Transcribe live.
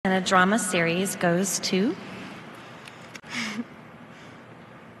in a drama series goes to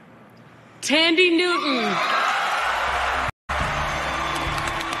Thandie Newton.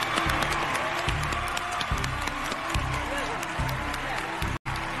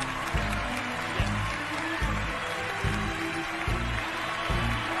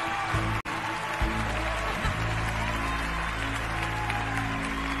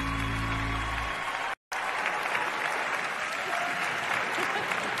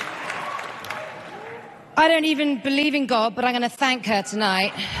 I don't even believe in God, but I'm going to thank her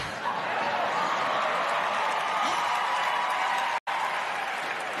tonight.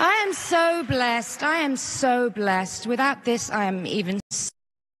 I am so blessed. I am so blessed. Without this, I am even...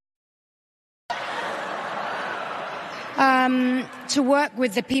 to work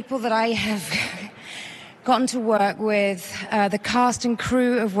with the people that I have gotten to work with, the cast and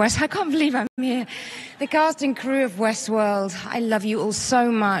crew of I can't believe I'm here. The cast and crew of Westworld. I love you all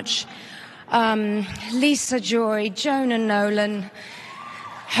so much. Lisa Joy, Jonah Nolan,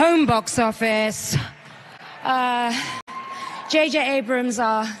 home box office, J.J. Abrams,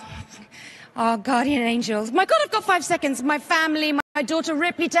 our guardian angels. My God, I've got 5 seconds. My family, my daughter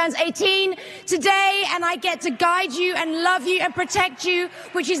Ripley turns 18 today, and I get to guide you and love you and protect you,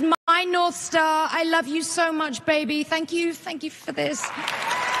 which is my North Star. I love you so much, baby. Thank you for this.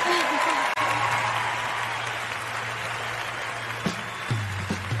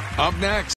 Up next.